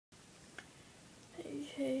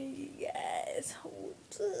Hey guys,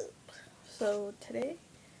 what's up? So today,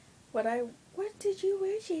 what did you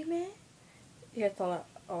wear, J-Man? You guys all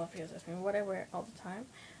of you guys ask me what I wear all the time.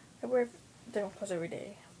 I wear different clothes every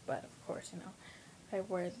day, but of course, I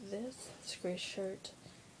wear this gray shirt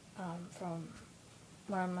from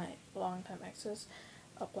one of my longtime exes,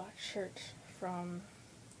 a black shirt from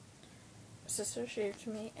sister she gave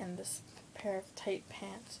to me, and this pair of tight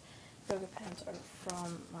pants, yoga pants, are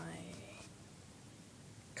from my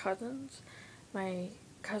cousins. My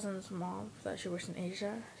cousin's mom, that she works in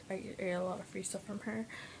Asia, I get a lot of free stuff from her,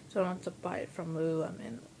 so I wanted to buy it from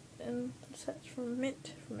Lululemon, and it's from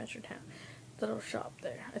Mint, from Metrotown. The little shop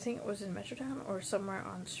there. I think it was in Metrotown or somewhere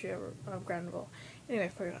on the street of Granville. Anyway, I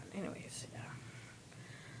forgot. Anyways, yeah.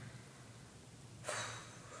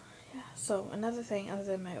 Yeah, so another thing other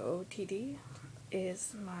than my OOTD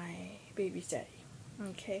is my baby's daddy.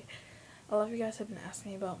 Okay? A lot of you guys have been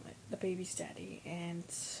asking me about the baby's daddy, and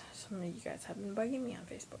some of you guys have been bugging me on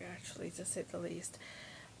Facebook, actually, to say the least.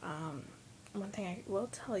 One thing I will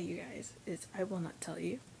tell you guys is I will not tell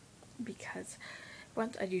you, because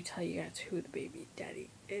once I do tell you guys who the baby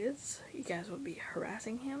daddy is, you guys will be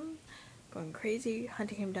harassing him, going crazy,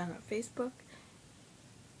 hunting him down on Facebook,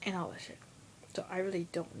 and all that shit. So I really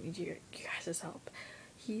don't need you guys' help.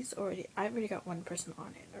 I've already got one person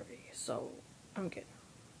on it already, so I'm good.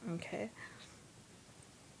 Okay?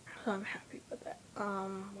 So I'm happy with that.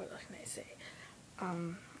 What else can I say?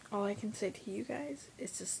 All I can say to you guys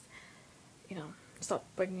is just, stop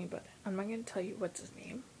bugging me, but I'm not gonna tell you what's his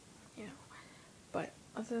name, but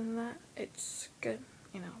other than that, it's good,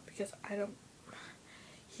 because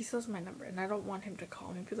he still has my number, and I don't want him to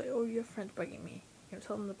call me and be like, oh, your friend's bugging me,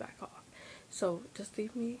 tell him to back off. So just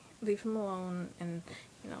leave him alone, and,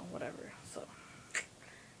 whatever. So, yeah.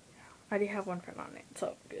 I already have one friend on it,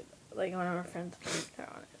 so good. Like, one of my friends are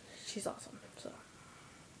on it. She's awesome, so.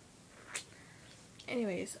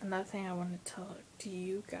 Anyways, another thing I want to tell to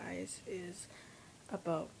you guys is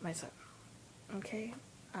about my son, okay?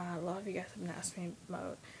 A lot of you guys have been asking me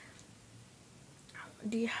about,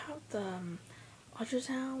 do you have the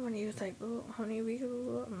ultrasound when he was like, how many weeks?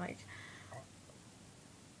 I'm like,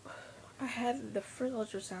 I had the first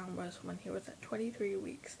ultrasound was when he was at 23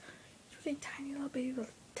 weeks. He's really tiny little baby with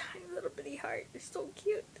a tiny little bitty heart. It's so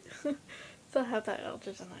cute. Still have that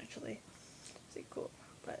ultrasound actually. It's really cool.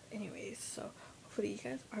 But anyways, so hopefully you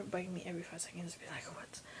guys aren't bugging me every 5 seconds to be like,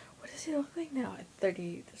 what does he look like now at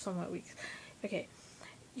 30 somewhat weeks? Okay,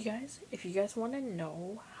 you guys, if you guys want to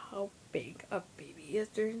know how big a baby is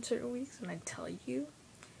during certain weeks, and I tell you,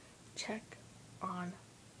 check on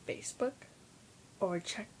Facebook. Or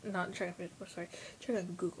check on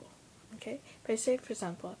Google, okay? If I say, for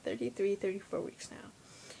example, 33, 34 weeks now,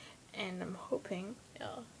 and I'm hoping,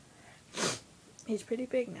 he's pretty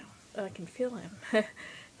big now. I can feel him. The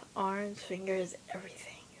arms, fingers,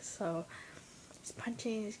 everything. So, he's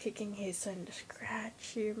punching, he's kicking, he's starting to scratch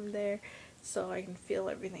here and there, so I can feel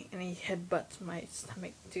everything, and he headbutts my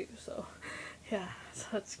stomach too, so, yeah, so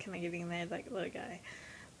it's kind of getting there like a little guy,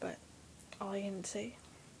 but all I can say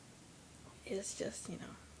is just,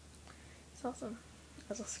 it's awesome.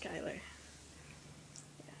 As a Skylar.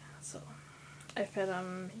 Yeah, so I fed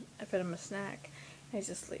him a snack, and he's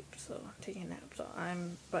asleep, so I'm taking a nap. So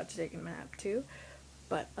I'm about to take a nap too.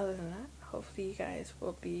 But other than that, hopefully you guys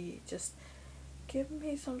will be just giving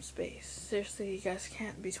me some space. Seriously, you guys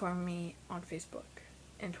can't be touring me on Facebook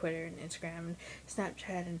and Twitter and Instagram and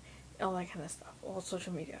Snapchat and all that kind of stuff, all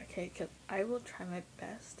social media, okay? Because I will try my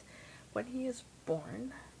best. When he is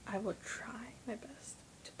born, I will try my best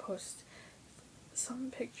to post some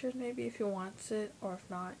pictures, maybe, if he wants it, or if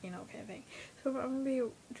not, kind of thing. So I'm gonna be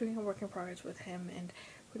doing a work in progress with him, and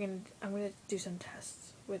I'm gonna do some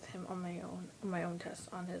tests with him on my own tests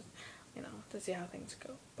on his, to see how things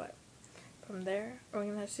go. But from there, we're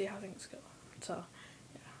gonna see how things go. So,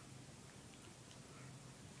 yeah.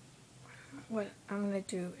 What I'm gonna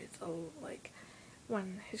do is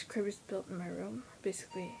when his crib is built in my room,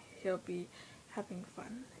 basically he'll be having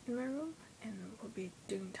fun in my room, and we'll be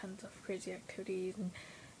doing tons of crazy activities, and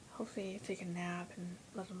hopefully take a nap and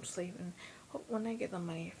let him sleep. And when I get the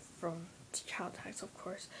money from child tax, of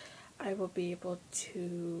course, I will be able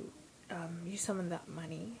to use some of that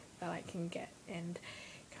money that I can get and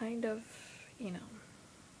kind of,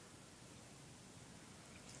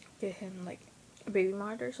 get him like a baby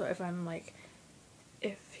monitor. So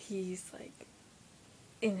if he's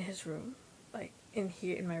in his room,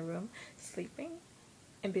 in my room, sleeping,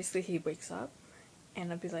 and basically he wakes up,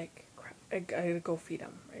 and I'll be like, crap, I gotta go feed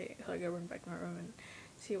him, right? So I gotta run back to my room and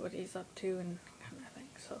see what he's up to and kind of thing.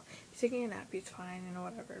 So if he's taking a nap, he's fine,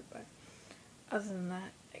 whatever, but other than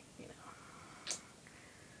that,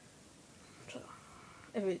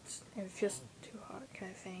 if it feels too hot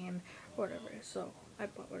kind of thing and whatever. So I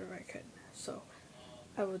bought whatever I could. So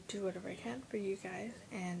I will do whatever I can for you guys,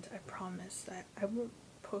 and I promise that I won't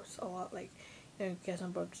post a lot. Like, you guys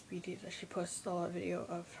on Bub's Beauty, that she posts a lot of video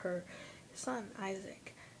of her son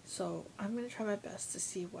Isaac. So I'm gonna try my best to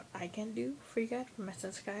see what I can do for you guys, for my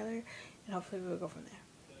son Skylar, and hopefully we'll go from there.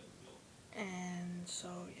 And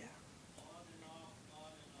so yeah.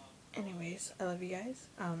 Anyways, I love you guys.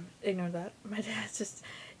 Ignore that. My dad's just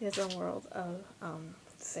in his own world of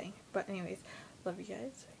thing. But anyways, love you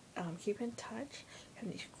guys. Keep in touch. Have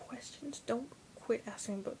any questions? Don't quit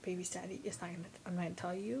asking about baby daddy. I'm not gonna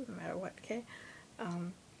tell you no matter what. Okay.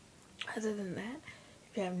 Other than that,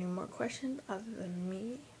 if you have any more questions other than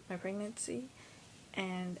me, my pregnancy,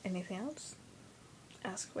 and anything else,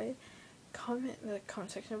 ask away. Comment in the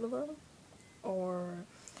comment section below, or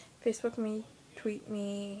Facebook me, tweet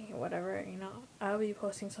me, whatever, I'll be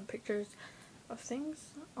posting some pictures of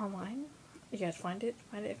things online. You guys find it.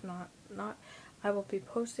 If not, I will be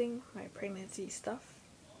posting my pregnancy stuff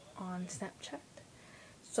on Snapchat.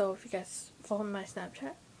 So if you guys follow my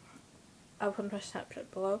Snapchat, I'll put my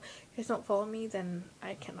Snapchat below. If you guys don't follow me, then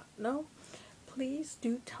I cannot know. Please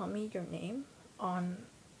do tell me your name on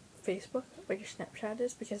Facebook, what your Snapchat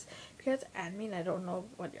is, because if you guys add me and I don't know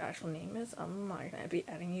what your actual name is, I'm not gonna be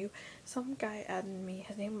adding you. Some guy added me,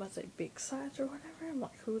 his name was like Big Size or whatever. I'm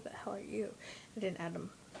like, who the hell are you? I didn't add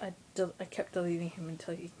him. I kept deleting him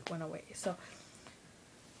until he went away. So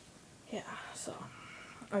yeah, so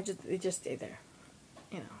they just stay there.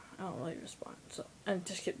 I don't really respond, so I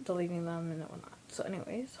just keep deleting them and whatnot. So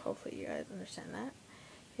anyways, hopefully you guys understand that.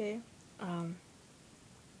 Okay,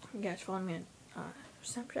 you guys follow me on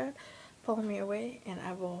Snapchat, follow me away, and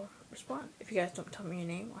I will respond. If you guys don't tell me your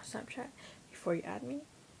name on Snapchat before you add me,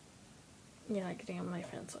 you're not getting on my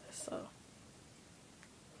friends list. So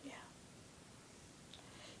yeah,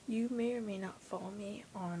 you may or may not follow me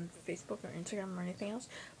on Facebook or Instagram or anything else,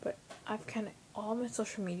 but I've kind of all my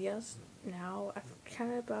social medias now. I've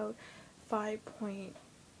kind of about 5.3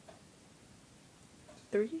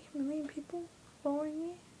 million people following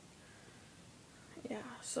me. Yeah,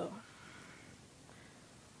 so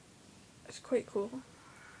it's quite cool,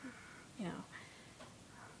 yeah.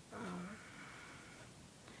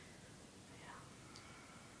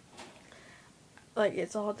 Like,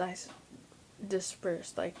 it's all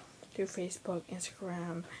dispersed, like, through Facebook,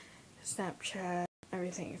 Instagram, Snapchat,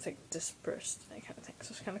 everything. It's, like, dispersed, that kind of thing,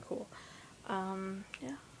 so it's kind of cool.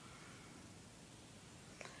 Yeah.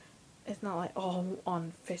 It's not, like, all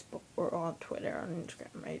on Facebook or on Twitter or on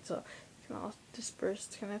Instagram, right? So it's kind of all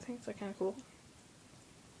dispersed kind of thing, so kind of cool.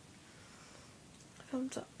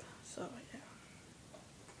 Thumbs up. So yeah.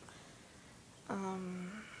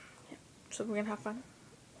 Yeah. So we're gonna have fun.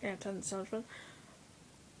 We're gonna have tons so much fun.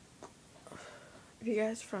 If you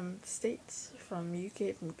guys from the States, from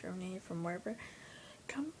UK, from Germany, from wherever,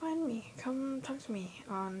 come find me. Come talk to me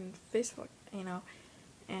on Facebook.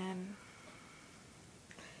 And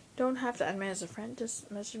don't have to add me as a friend. Just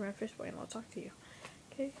message me on Facebook and I'll talk to you.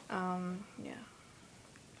 Okay. Yeah.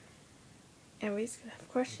 Anyways, if you have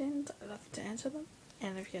questions, I'd love to answer them.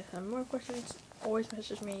 And if you guys have more questions, always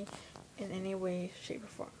message me in any way, shape, or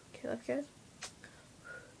form. Okay, love you guys.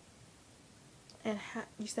 And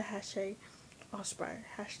use the hashtag Aspire.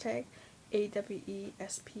 Hashtag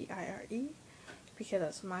AWESPIRE, because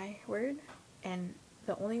that's my word. And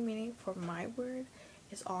the only meaning for my word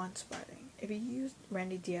is awe-inspiring. If you use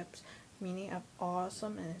Randy Diep's meaning of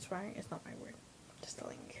awesome and inspiring, it's not my word. Just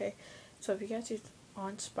telling you, okay? So if you guys use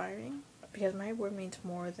awe-inspiring, because my word means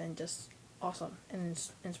more than just awesome and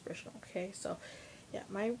inspirational, okay? So yeah,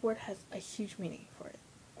 my word has a huge meaning for it.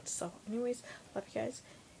 So anyways, love you guys.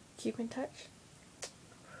 Keep in touch.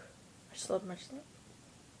 Much love, much love.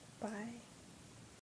 Bye.